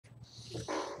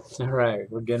All right,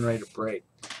 we're getting ready to break.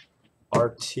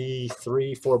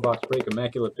 RT3 4-box break,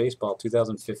 Immaculate Baseball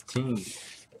 2015.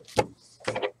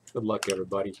 Good luck,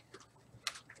 everybody.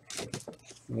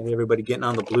 And everybody getting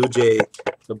on the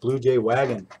Blue Jay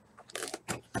wagon.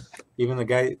 Even the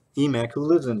guy Emac who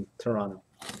lives in Toronto.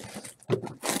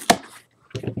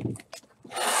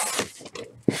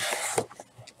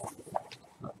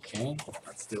 Okay,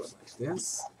 let's do it like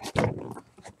this.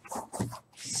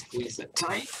 Squeeze it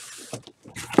tight.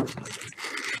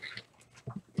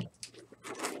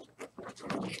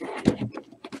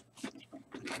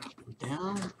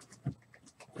 Down.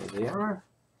 There they are.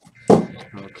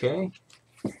 Okay.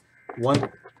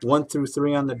 1 through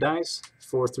 3 on the dice,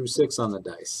 4 through 6 on the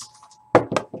dice.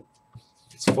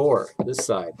 It's 4 this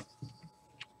side.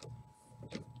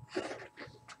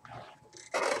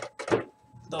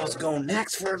 Those go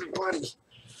next for everybody.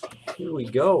 Here we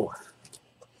go.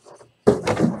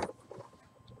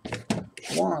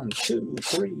 1, 2,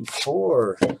 3,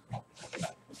 4.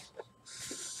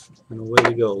 And away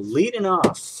we go. Leading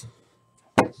off.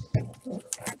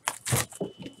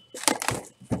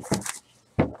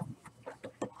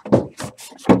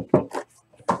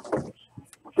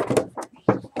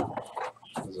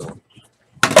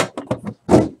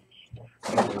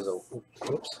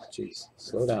 Oops, jeez.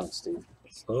 Slow down, Steve.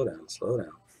 Slow down, slow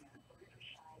down.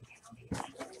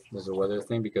 There's a weather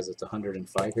thing because it's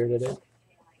 105 here today.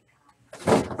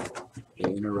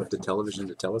 They interrupt the television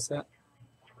to tell us that.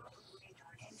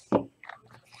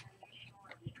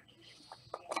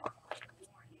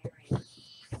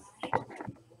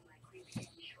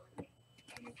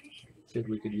 Said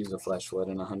we could use a flashlight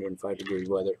in 105-degree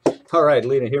weather. All right,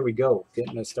 Lena, here we go.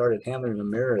 Getting us started. Hamler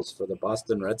Ramirez for the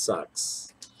Boston Red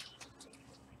Sox.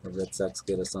 The Red Sox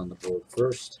get us on the board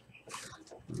first.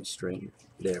 Let me straighten.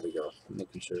 There we go.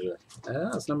 Making sure that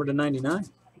it's number to 99.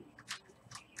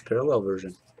 Parallel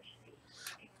version.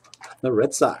 The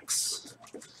Red Sox.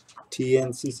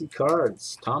 TNCC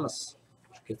cards. Thomas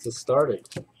gets us started.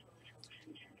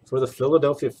 For the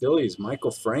Philadelphia Phillies,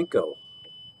 Michael Franco.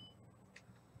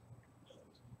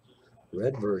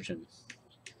 Red version.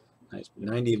 Nice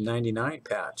 90 of 99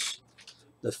 patch.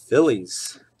 The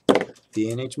Phillies.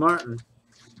 D.N.H. Martin.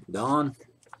 Don.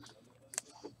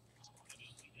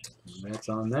 And that's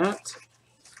on that.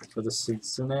 For the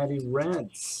Cincinnati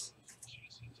Reds.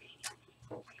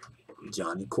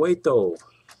 Johnny Cueto.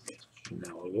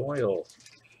 Now a Royal.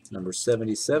 Number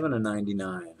 77 of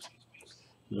 99.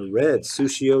 The Reds.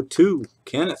 Sushio 2.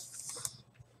 Kenneth.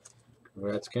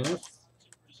 Congrats, Kenneth.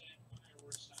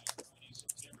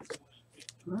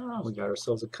 Oh, we got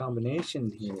ourselves a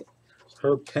combination here.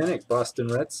 Herb Pennock, Boston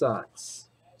Red Sox.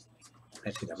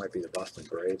 I think that might be the Boston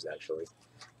Braves, actually.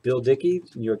 Bill Dickey,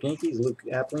 New York Yankees. Luke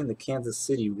Appling, the Kansas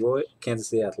City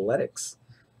Athletics.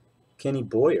 Kenny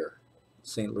Boyer,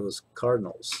 St. Louis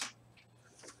Cardinals.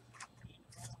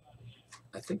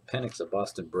 I think Pennock's a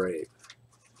Boston Brave.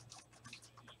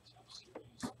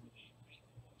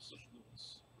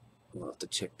 We'll have to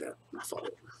check that.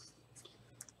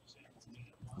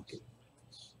 Okay.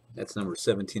 That's number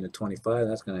 17 of 25.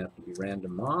 That's going to have to be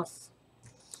random off,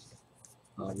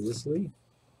 obviously.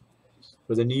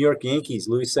 For the New York Yankees,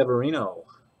 Luis Severino,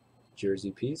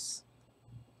 jersey piece.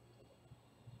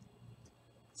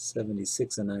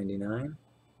 76 of 99.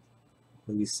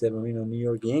 Luis Severino, New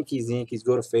York Yankees. The Yankees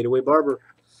go to Fadeaway Barber.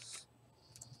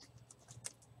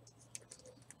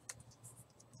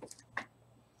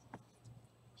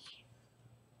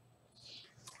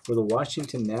 For the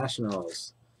Washington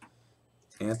Nationals,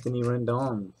 Anthony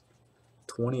Rendon,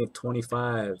 20 of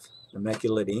 25,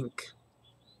 Immaculate Ink.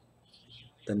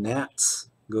 The Nats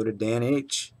go to Dan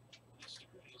H.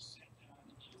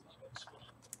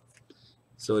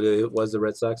 So it was the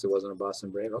Red Sox, it wasn't a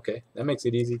Boston Brave. Okay, that makes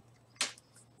it easy.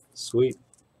 Sweet.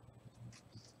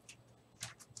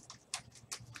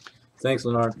 Thanks,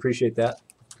 Leonard. Appreciate that.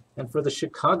 And for the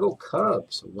Chicago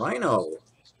Cubs, Rhino.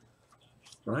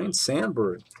 Ryan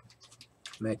Sandberg.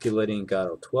 Immaculate Ink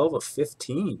Auto. 12 of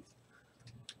 15.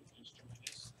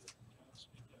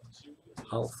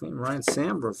 Hall of Fame Ryan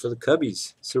Sandberg for the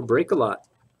Cubbies. Sir Break-A-Lot.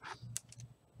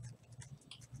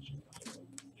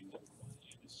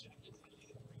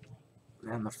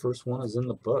 And the first one is in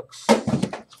the books.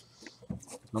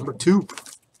 Number 2.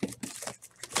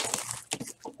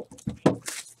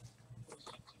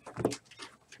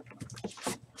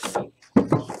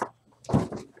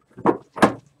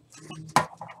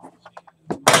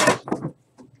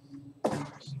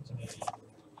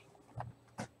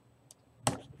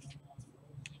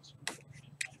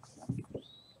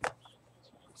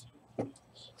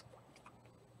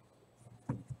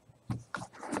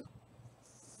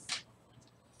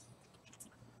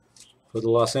 For the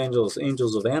Los Angeles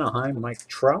Angels of Anaheim, Mike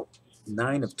Trout,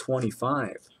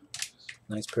 9/25.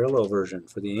 Nice parallel version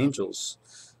for the Angels.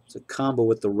 It's a combo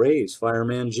with the Rays,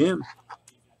 Fireman Jim.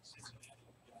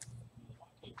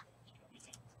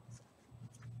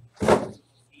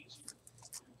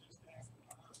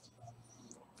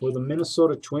 For the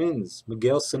Minnesota Twins,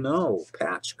 Miguel Sano,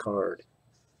 patch card.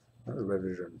 Another red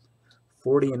version.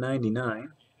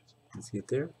 40/99. You see it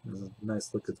there?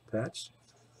 Nice look at the patch.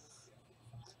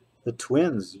 The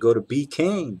Twins go to B.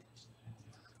 Kane.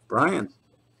 Brian.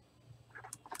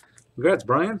 Congrats,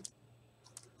 Brian.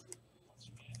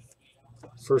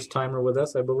 First timer with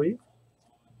us, I believe.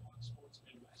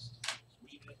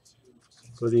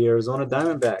 For the Arizona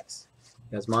Diamondbacks,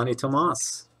 Yasmani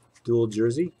Tomas, dual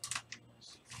jersey.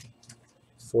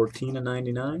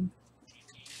 14/99.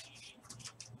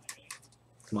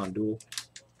 Come on, dual.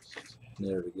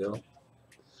 There we go.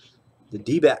 The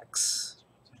D-backs,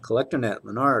 collector net,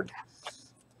 Leonard.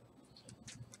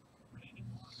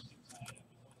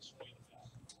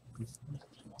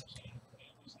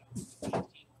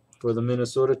 For the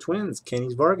Minnesota Twins,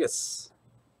 Kenny Vargas,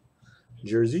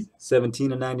 jersey,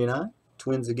 17/99.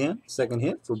 Twins again, second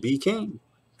hit for B. Kane.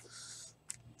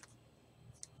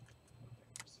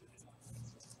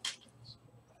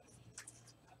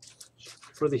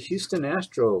 For the Houston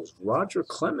Astros, Roger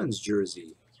Clemens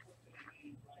jersey.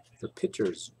 The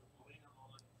pitchers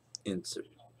insert.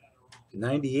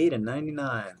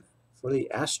 98/99. For the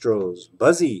Astros,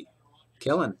 Buzzy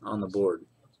Kellen on the board.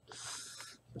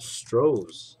 The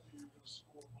Stros.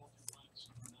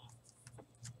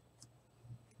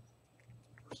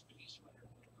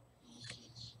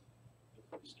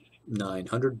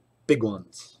 900 big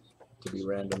ones to be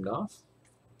randomed off.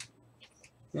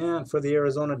 And for the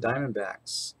Arizona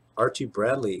Diamondbacks, Archie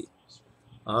Bradley,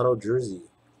 auto jersey.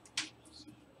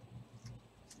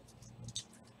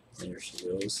 There she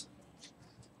goes.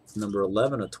 Number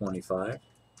 11/25.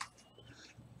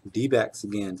 D-backs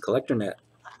again, collector net,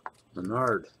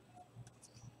 Leonard.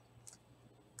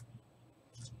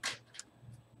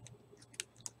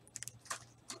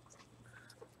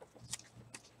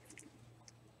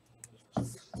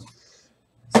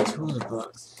 It's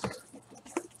 $200.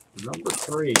 Number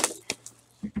 3.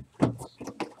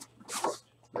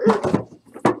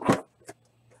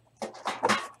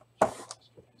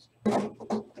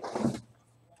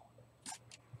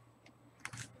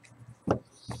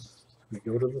 We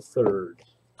go to the 3rd.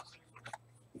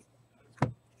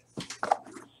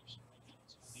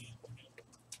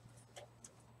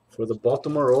 For the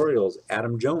Baltimore Orioles,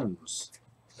 Adam Jones.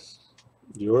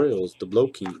 The Orioles, the Blow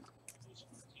King.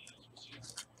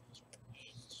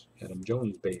 Adam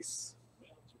Jones base.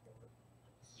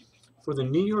 For the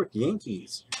New York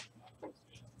Yankees,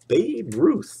 Babe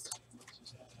Ruth.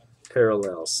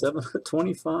 Parallel,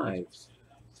 7/25.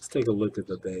 Let's take a look at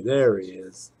the Babe. There he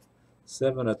is.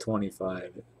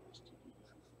 7/25.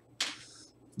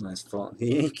 Nice fall.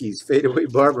 The Yankees, fadeaway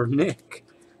barber Nick.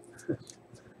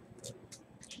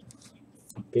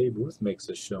 Babe Ruth makes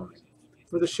a showing.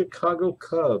 For the Chicago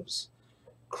Cubs,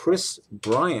 Chris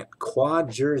Bryant, quad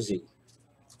jersey.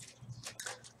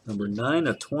 Number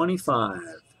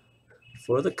 9/25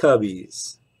 for the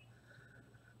Cubbies.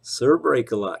 Sir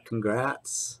Break-A-Lot,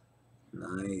 congrats.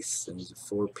 Nice. There's a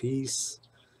 4-piece.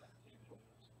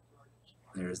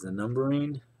 There's the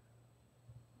numbering.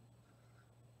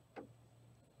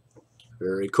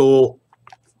 Very cool.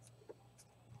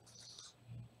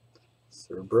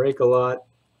 Sir Break-A-Lot.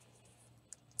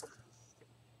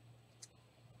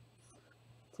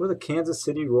 For the Kansas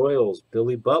City Royals,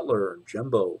 Billy Butler,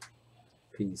 jumbo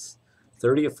piece,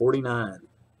 30/49.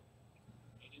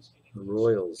 The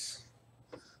Royals.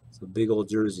 It's a big old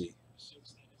jersey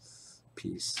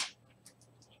piece.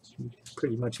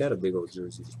 Pretty much had a big old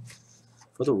jersey.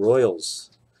 For the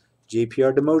Royals,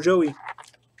 JPR DeMojoey.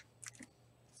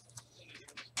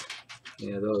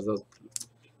 Yeah, those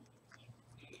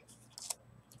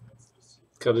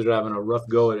Cubs are having a rough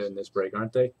go at it in this break,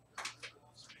 aren't they?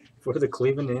 For the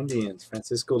Cleveland Indians,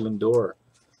 Francisco Lindor.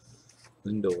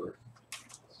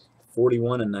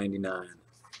 41/99.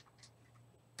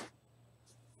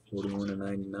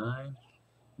 41/99.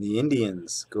 The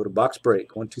Indians go to box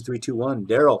break. 1, 2, 3, 2, 1.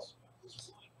 Daryl.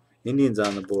 Indians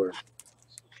on the board.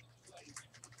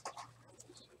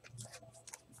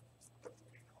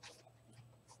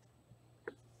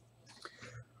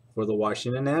 For the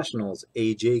Washington Nationals,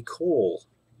 AJ Cole.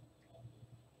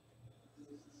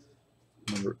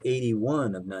 Number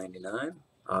 81/99.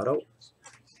 Auto.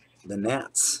 The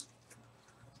Nats.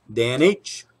 Dan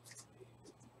H.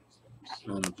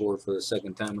 On the board for the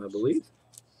second time, I believe.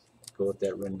 Go with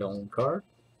that Rendon card.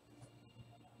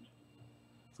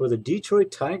 For the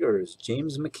Detroit Tigers,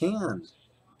 James McCann.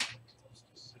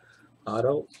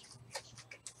 Auto.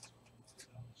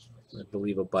 I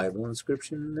believe a Bible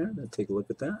inscription in there. Let's take a look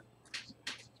at that.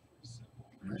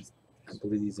 Right. I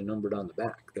believe these are numbered on the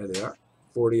back. There they are.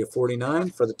 40 of 49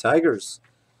 for the Tigers.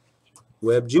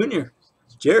 Webb Jr.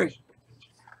 Jerry.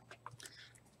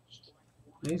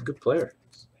 He's a good player.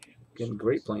 Getting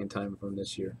great playing time from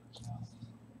this year.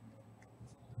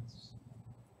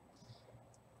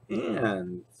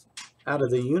 And out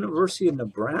of the University of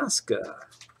Nebraska,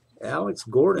 Alex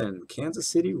Gordon, Kansas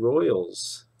City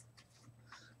Royals.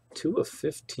 2 of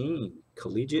 15.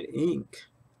 Collegiate Ink.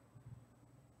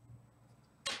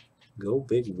 Go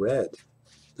Big Red.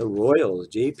 The Royals,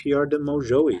 JPR de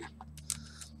Mojoy.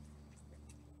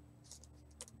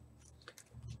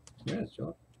 Yeah,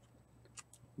 John.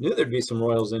 Knew there'd be some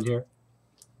Royals in here.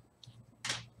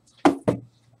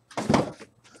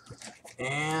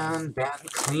 And bat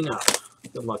and cleanup.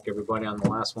 Good luck, everybody, on the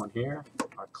last one here.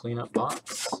 Our cleanup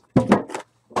box.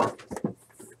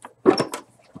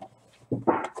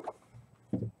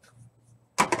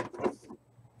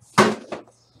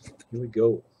 Here we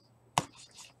go.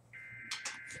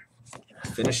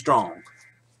 Finish strong.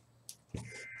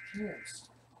 Yes.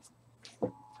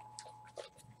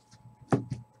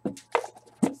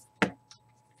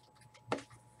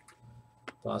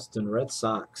 Boston Red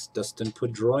Sox, Dustin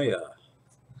Pedroia.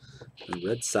 The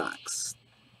Red Sox.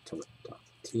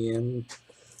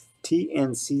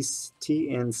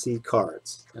 TNC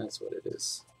cards. That's what it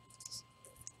is.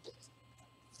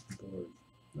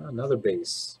 Another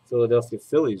base. Philadelphia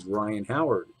Phillies, Ryan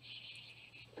Howard.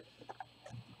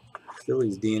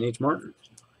 Phillies, D&H Martin.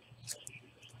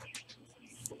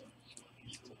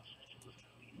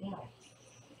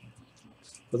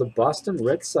 For the Boston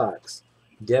Red Sox,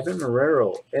 Devin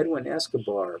Marrero, Edwin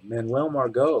Escobar, Manuel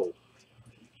Margot.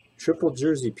 Triple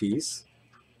jersey piece.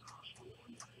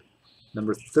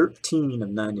 Number 13 of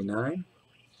 99.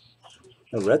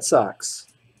 The Red Sox.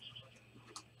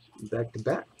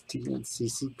 Back-to-back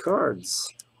TNCC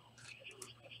cards.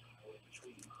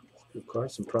 Good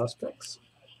cards and prospects.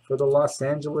 For the Los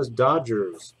Angeles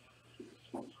Dodgers,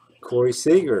 Corey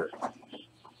Seager.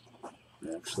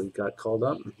 Actually got called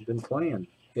up and been playing.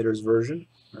 Hitter's version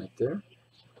right there.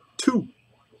 2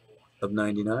 of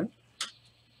 99.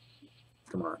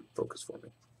 Come on, focus for me.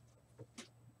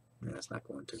 Yeah, it's not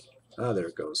going to. Ah, there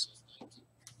it goes.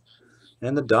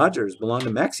 And the Dodgers belong to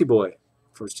Maxi Boy.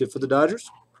 First hit for the Dodgers.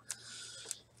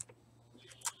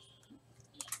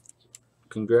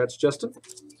 Congrats, Justin.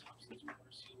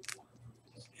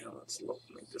 Yeah, let's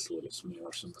make this a little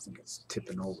smaller so I think it's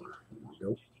tipping over. There we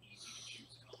go.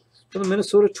 For the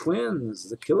Minnesota Twins,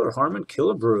 the Killer Harmon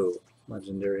Killebrew,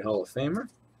 legendary Hall of Famer.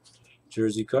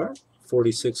 Jersey card,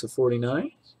 46 of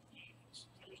 49.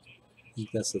 I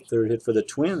think that's the third hit for the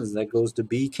Twins. That goes to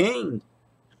B. Kane.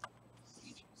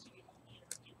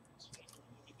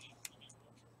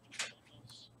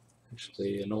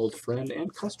 Actually, an old friend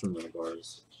and customer of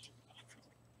ours.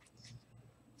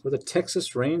 For the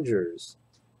Texas Rangers,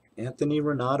 Anthony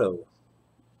Renato.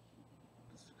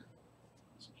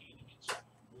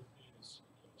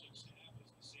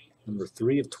 Number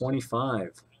 3 of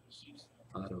 25.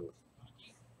 Auto.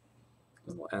 A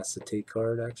little acetate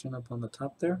card action up on the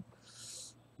top there.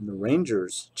 And the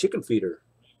Rangers, Chicken Feeder.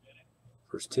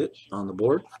 First hit on the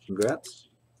board. Congrats.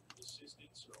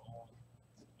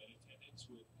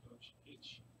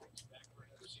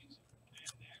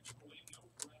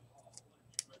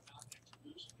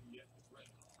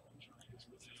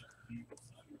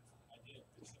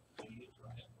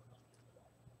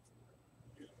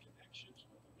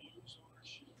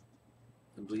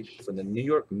 I believe for the New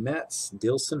York Mets,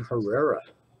 Dilson Herrera.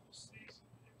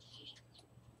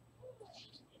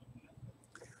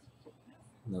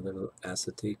 Another little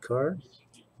acetate card.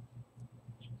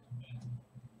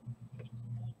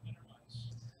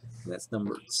 That's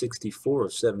number 64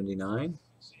 of 79.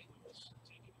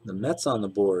 The Mets on the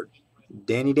board.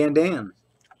 Danny Dan.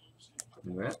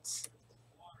 Congrats.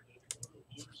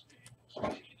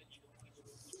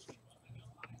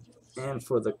 And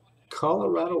for the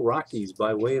Colorado Rockies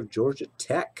by way of Georgia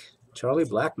Tech, Charlie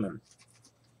Blackmon.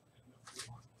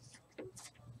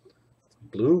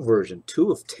 Blue version,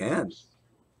 2 of 10.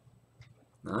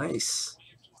 Nice.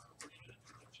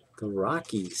 The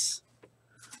Rockies.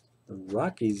 The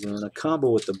Rockies are in a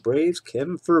combo with the Braves,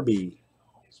 Kevin Furby.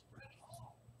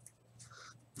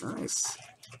 Nice.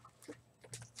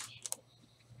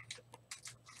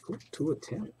 Cool. 2 of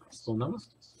 10. Still number.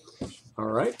 All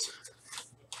right.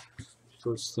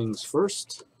 First things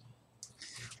first.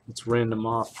 Let's random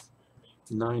off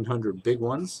 900 big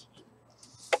ones.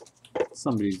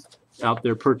 Somebody's out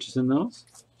there purchasing those.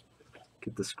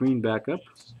 Get the screen back up.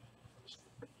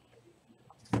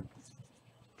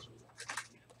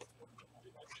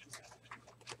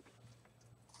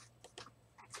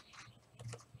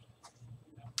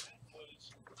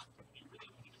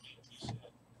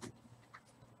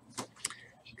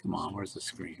 Come on, where's the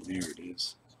screen? There it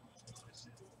is.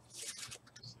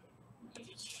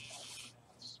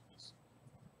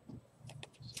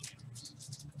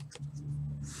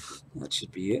 That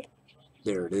should be it.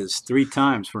 There it is. 3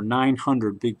 times for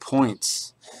 900 big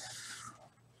points.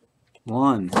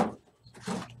 1,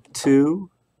 2,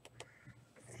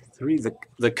 3.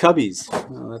 The Cubbies.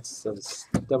 Oh,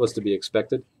 that was to be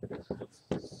expected.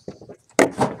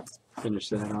 Finish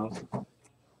that off.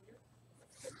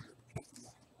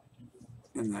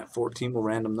 And that 14 will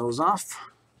random those off.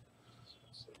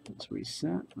 Let's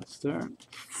reset. Let's start.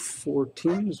 4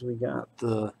 teams. We got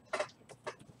the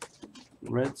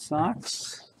Red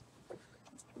Sox.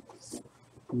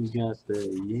 We got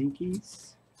the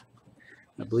Yankees.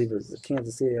 I believe it's the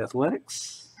Kansas City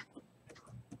Athletics.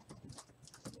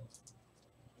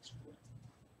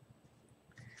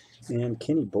 And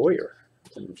Kenny Boyer.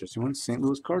 That's an interesting one. St.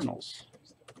 Louis Cardinals.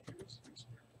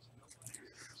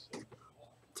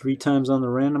 3 times on the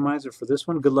randomizer for this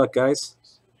one. Good luck, guys.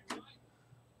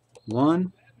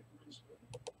 1,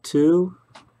 2.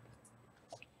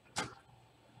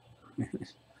 There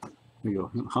we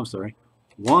go. I'm sorry.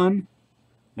 1.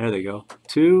 There they go.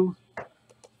 2.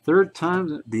 3rd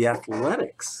time, the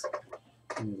Athletics.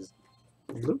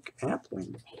 Luke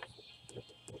Appling.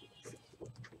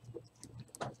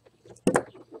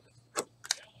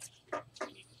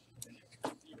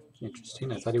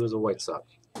 Interesting. I thought he was a White Sox.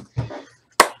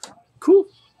 Cool.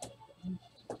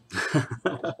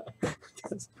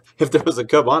 If there was a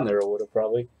Cub on there, it would have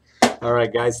probably. All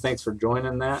right, guys. Thanks for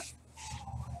joining that.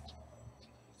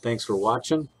 Thanks for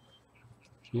watching.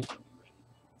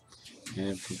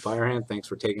 And from Firehand, thanks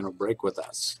for taking a break with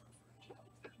us.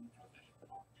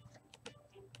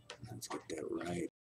 Let's get that right.